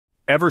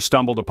Ever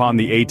stumbled upon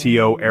the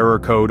ATO Error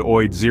Code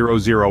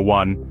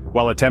oid001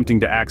 while attempting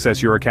to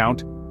access your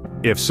account?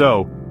 If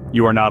so,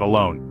 you are not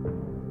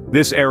alone.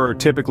 This error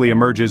typically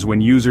emerges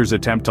when users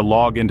attempt to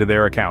log into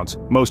their accounts,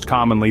 most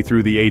commonly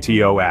through the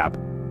ATO app,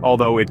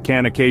 although it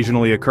can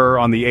occasionally occur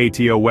on the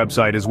ATO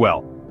website as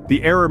well.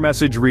 The error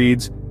message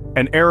reads,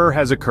 "An error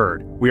has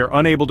occurred. We are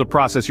unable to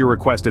process your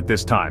request at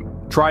this time.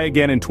 Try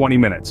again in 20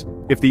 minutes.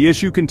 If the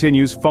issue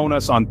continues, phone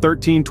us on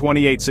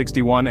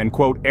 132861 and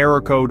quote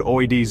error code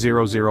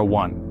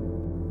oid001.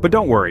 But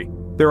don't worry,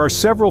 there are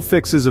several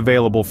fixes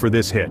available for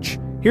this hitch.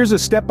 Here's a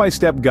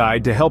step-by-step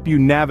guide to help you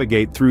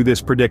navigate through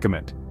this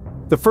predicament.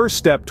 The first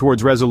step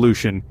towards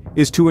resolution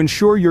is to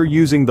ensure you're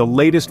using the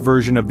latest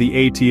version of the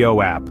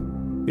ATO app.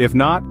 If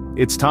not,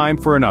 it's time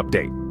for an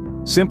update.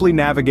 Simply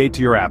navigate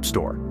to your app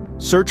store,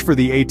 search for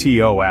the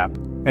ATO app,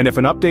 and if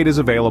an update is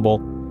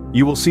available,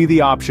 you will see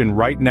the option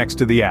right next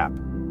to the app.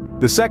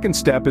 The second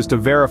step is to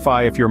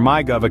verify if your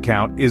MyGov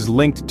account is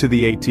linked to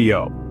the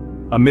ATO.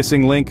 A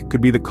missing link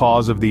could be the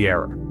cause of the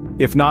error.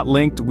 If not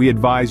linked, we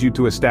advise you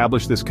to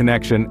establish this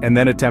connection and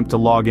then attempt to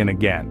log in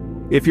again.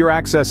 If you're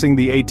accessing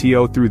the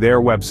ATO through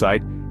their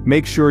website,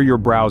 make sure your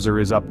browser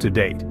is up to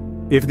date.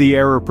 If the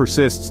error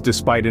persists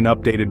despite an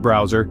updated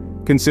browser,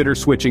 consider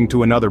switching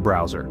to another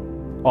browser.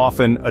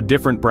 Often, a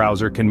different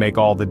browser can make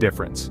all the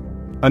difference.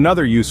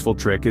 Another useful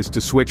trick is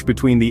to switch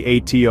between the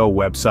ATO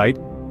website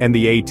and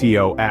the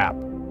ATO app.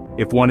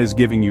 If one is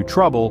giving you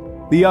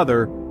trouble, the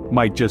other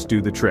might just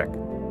do the trick.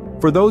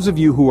 For those of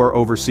you who are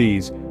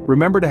overseas,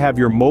 remember to have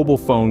your mobile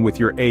phone with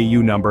your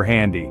AU number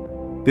handy.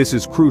 This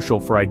is crucial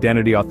for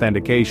identity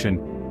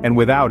authentication, and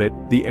without it,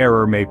 the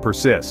error may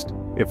persist.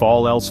 If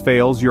all else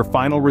fails, your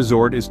final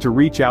resort is to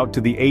reach out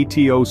to the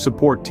ATO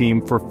support team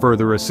for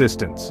further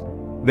assistance.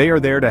 They are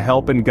there to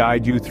help and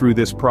guide you through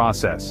this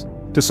process.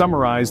 To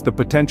summarize, the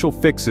potential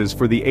fixes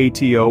for the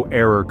ATO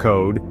error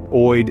code,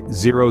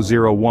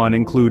 oid001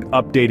 include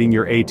updating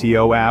your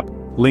ATO app,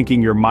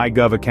 linking your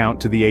MyGov account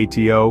to the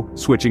ATO,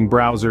 switching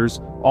browsers,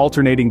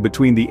 alternating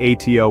between the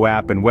ATO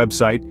app and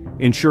website,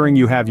 ensuring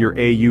you have your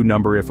AU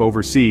number if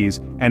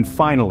overseas, and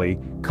finally,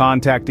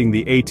 contacting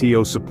the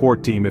ATO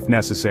support team if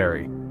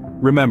necessary.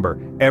 Remember,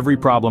 every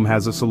problem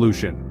has a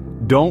solution.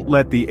 Don't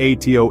let the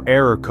ATO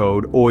error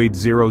code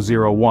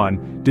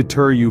oid001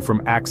 deter you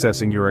from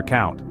accessing your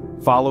account.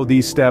 Follow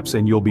these steps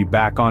and you'll be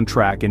back on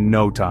track in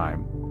no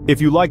time.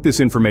 If you like this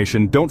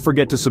information, don't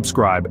forget to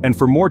subscribe, and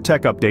for more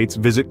tech updates,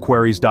 visit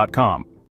queries.com.